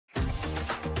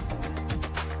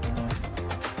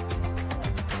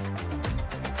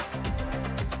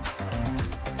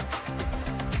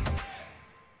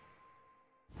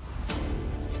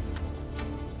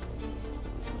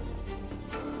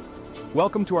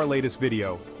Welcome to our latest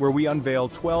video, where we unveil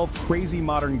 12 crazy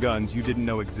modern guns you didn't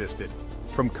know existed.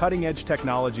 From cutting-edge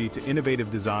technology to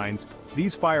innovative designs,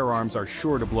 these firearms are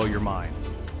sure to blow your mind.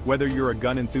 Whether you're a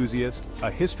gun enthusiast, a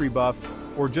history buff,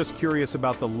 or just curious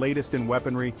about the latest in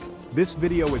weaponry, this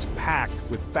video is packed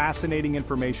with fascinating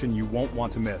information you won't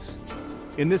want to miss.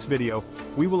 In this video,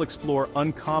 we will explore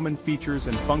uncommon features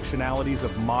and functionalities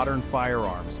of modern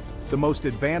firearms, the most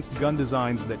advanced gun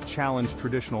designs that challenge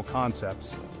traditional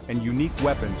concepts, and unique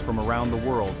weapons from around the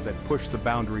world that push the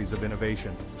boundaries of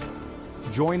innovation.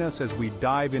 Join us as we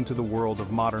dive into the world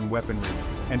of modern weaponry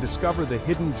and discover the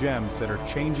hidden gems that are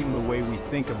changing the way we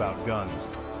think about guns.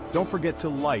 Don't forget to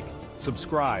like,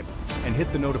 subscribe, and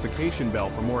hit the notification bell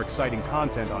for more exciting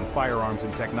content on firearms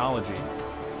and technology.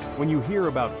 When you hear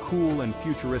about cool and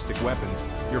futuristic weapons,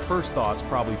 your first thoughts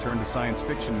probably turn to science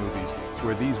fiction movies,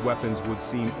 where these weapons would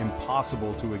seem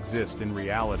impossible to exist in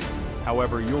reality.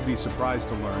 However, you'll be surprised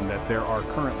to learn that there are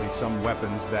currently some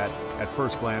weapons that, at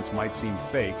first glance, might seem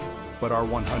fake, but are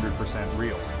 100%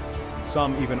 real.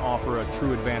 Some even offer a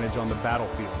true advantage on the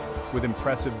battlefield, with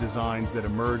impressive designs that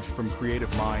emerged from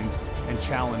creative minds and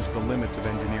challenge the limits of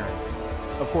engineering.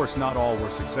 Of course, not all were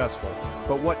successful,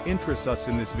 but what interests us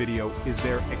in this video is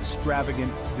their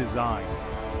extravagant design.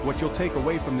 What you'll take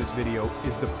away from this video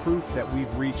is the proof that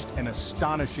we've reached an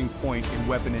astonishing point in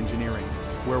weapon engineering,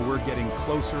 where we're getting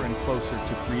closer and closer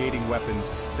to creating weapons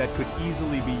that could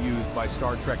easily be used by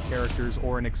Star Trek characters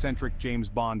or an eccentric James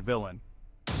Bond villain.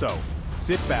 So,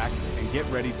 sit back and get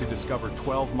ready to discover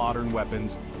 12 modern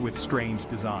weapons with strange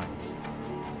designs.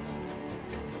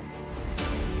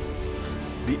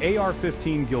 The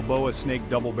AR-15 Gilboa Snake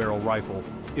double-barrel rifle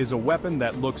is a weapon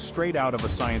that looks straight out of a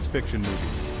science fiction movie.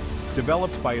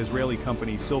 Developed by Israeli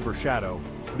company Silver Shadow,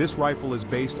 this rifle is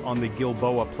based on the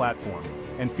Gilboa platform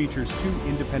and features two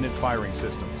independent firing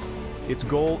systems. Its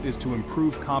goal is to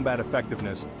improve combat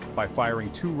effectiveness by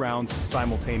firing 2 rounds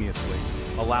simultaneously,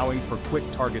 allowing for quick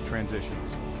target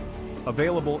transitions.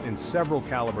 Available in several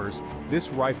calibers, this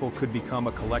rifle could become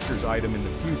a collector's item in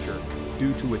the future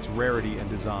due to its rarity and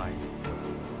design.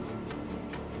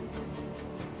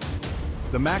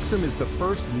 The Maxim is the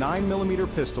first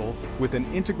 9mm pistol with an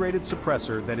integrated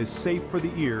suppressor that is safe for the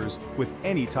ears with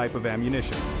any type of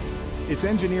ammunition. Its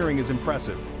engineering is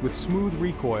impressive, with smooth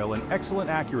recoil and excellent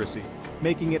accuracy,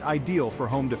 making it ideal for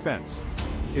home defense.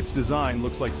 Its design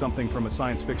looks like something from a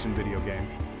science fiction video game.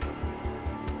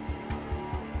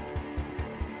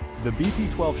 The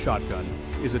BP-12 shotgun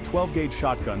is a 12-gauge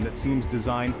shotgun that seems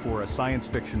designed for a science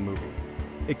fiction movie.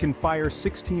 It can fire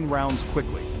 16 rounds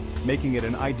quickly, making it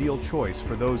an ideal choice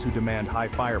for those who demand high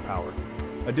firepower.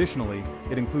 Additionally,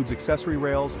 it includes accessory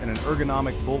rails and an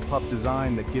ergonomic bullpup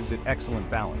design that gives it excellent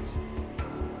balance.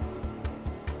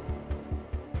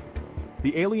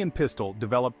 The Alien pistol,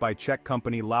 developed by Czech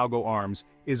company Laugo Arms,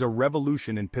 is a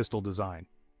revolution in pistol design.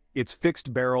 Its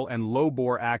fixed barrel and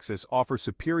low-bore axis offer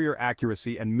superior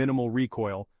accuracy and minimal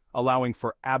recoil, allowing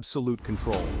for absolute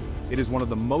control. It is one of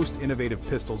the most innovative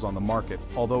pistols on the market,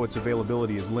 although its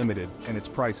availability is limited and its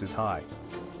price is high.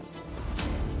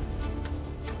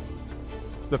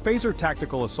 The Phaser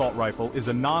Tactical Assault Rifle is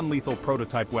a non-lethal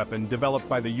prototype weapon developed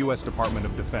by the U.S. Department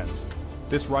of Defense.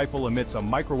 This rifle emits a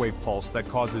microwave pulse that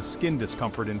causes skin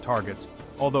discomfort in targets,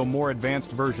 although more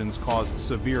advanced versions caused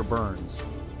severe burns.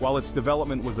 While its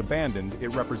development was abandoned, it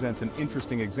represents an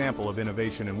interesting example of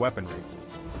innovation in weaponry.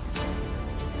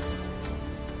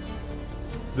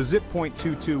 The Zip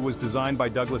 .22 was designed by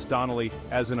Douglas Donnelly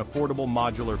as an affordable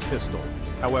modular pistol.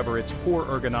 However, its poor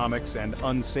ergonomics and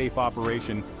unsafe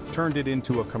operation turned it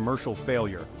into a commercial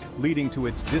failure, leading to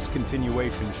its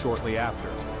discontinuation shortly after.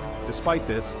 Despite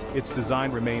this, its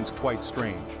design remains quite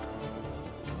strange.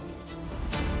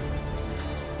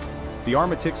 The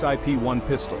Armatix IP-1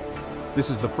 pistol. This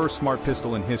is the first smart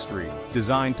pistol in history,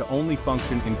 designed to only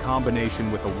function in combination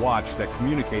with a watch that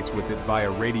communicates with it via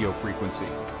radio frequency.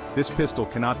 This pistol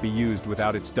cannot be used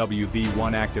without its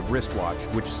WV-1 active wristwatch,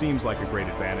 which seems like a great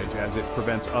advantage as it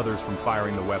prevents others from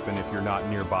firing the weapon if you're not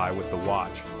nearby with the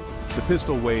watch. The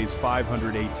pistol weighs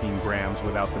 518 grams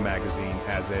without the magazine,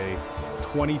 has a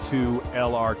 22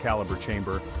 LR caliber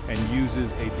chamber, and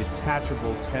uses a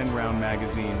detachable 10-round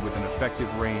magazine with an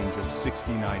effective range of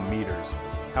 69 meters.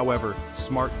 However,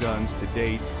 smart guns to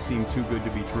date seem too good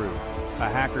to be true. A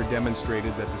hacker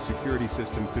demonstrated that the security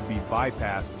system could be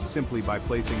bypassed simply by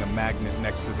placing a magnet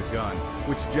next to the gun,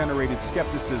 which generated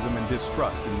skepticism and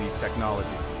distrust in these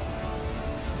technologies.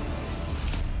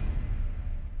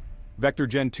 Vector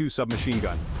Gen 2 submachine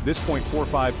gun. This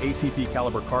 .45 ACP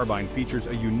caliber carbine features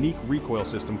a unique recoil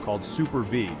system called Super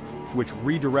V, which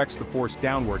redirects the force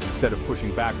downward instead of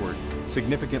pushing backward,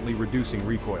 significantly reducing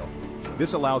recoil.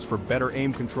 This allows for better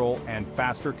aim control and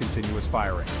faster continuous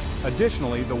firing.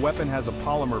 Additionally, the weapon has a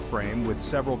polymer frame with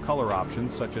several color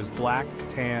options such as black,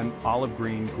 tan, olive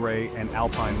green, gray, and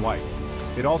alpine white.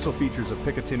 It also features a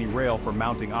Picatinny rail for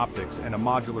mounting optics and a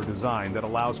modular design that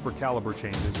allows for caliber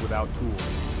changes without tools.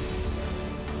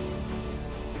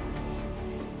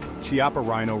 Chiappa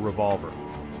Rhino Revolver.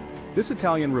 This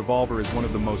Italian revolver is one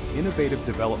of the most innovative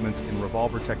developments in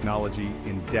revolver technology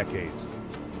in decades.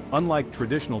 Unlike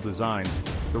traditional designs,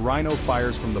 the Rhino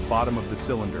fires from the bottom of the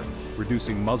cylinder,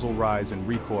 reducing muzzle rise and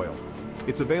recoil.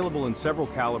 It's available in several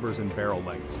calibers and barrel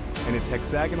lengths, and its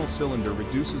hexagonal cylinder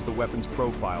reduces the weapon's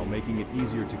profile, making it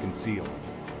easier to conceal.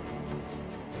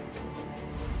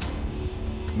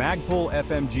 Magpul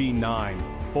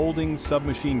FMG-9 Folding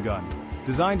Submachine Gun.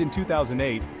 Designed in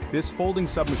 2008, this folding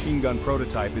submachine gun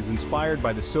prototype is inspired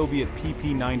by the Soviet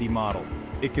PP-90 model.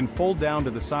 It can fold down to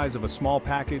the size of a small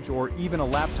package or even a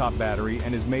laptop battery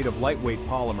and is made of lightweight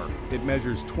polymer. It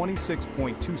measures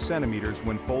 26.2 centimeters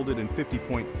when folded and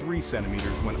 50.3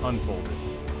 centimeters when unfolded.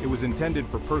 It was intended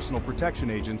for personal protection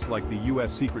agents like the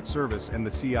US Secret Service and the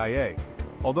CIA.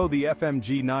 Although the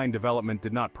FMG-9 development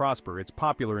did not prosper, it's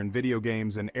popular in video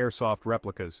games and airsoft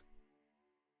replicas.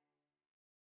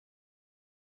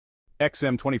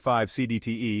 XM25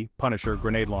 CDTE Punisher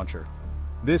Grenade Launcher.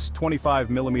 This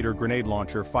 25mm grenade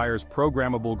launcher fires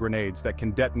programmable grenades that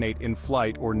can detonate in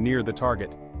flight or near the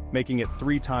target, making it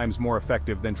 3 times more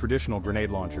effective than traditional grenade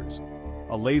launchers.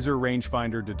 A laser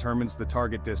rangefinder determines the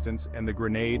target distance and the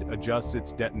grenade adjusts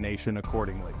its detonation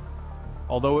accordingly.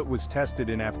 Although it was tested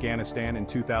in Afghanistan in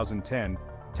 2010,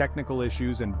 technical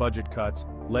issues and budget cuts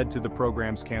led to the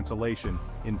program's cancellation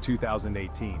in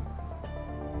 2018.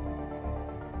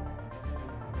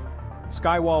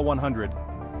 Skywall 100.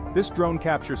 This drone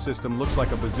capture system looks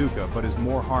like a bazooka but is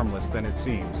more harmless than it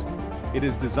seems. It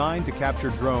is designed to capture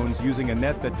drones using a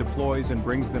net that deploys and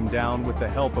brings them down with the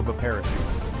help of a parachute.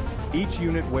 Each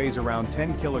unit weighs around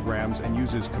 10 kilograms and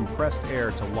uses compressed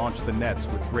air to launch the nets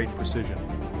with great precision.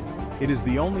 It is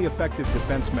the only effective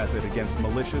defense method against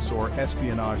malicious or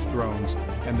espionage drones,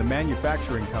 and the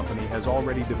manufacturing company has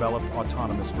already developed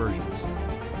autonomous versions.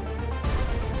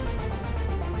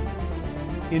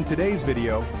 In today's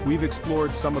video, we've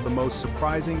explored some of the most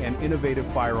surprising and innovative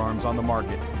firearms on the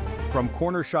market. From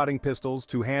corner-shotting pistols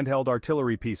to handheld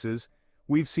artillery pieces,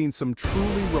 we've seen some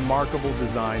truly remarkable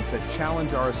designs that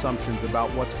challenge our assumptions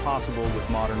about what's possible with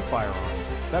modern firearms.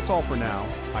 That's all for now.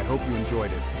 I hope you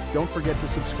enjoyed it. Don't forget to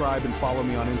subscribe and follow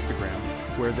me on Instagram,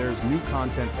 where there's new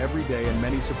content every day and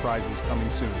many surprises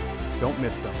coming soon. Don't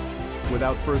miss them.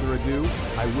 Without further ado,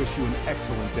 I wish you an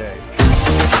excellent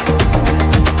day.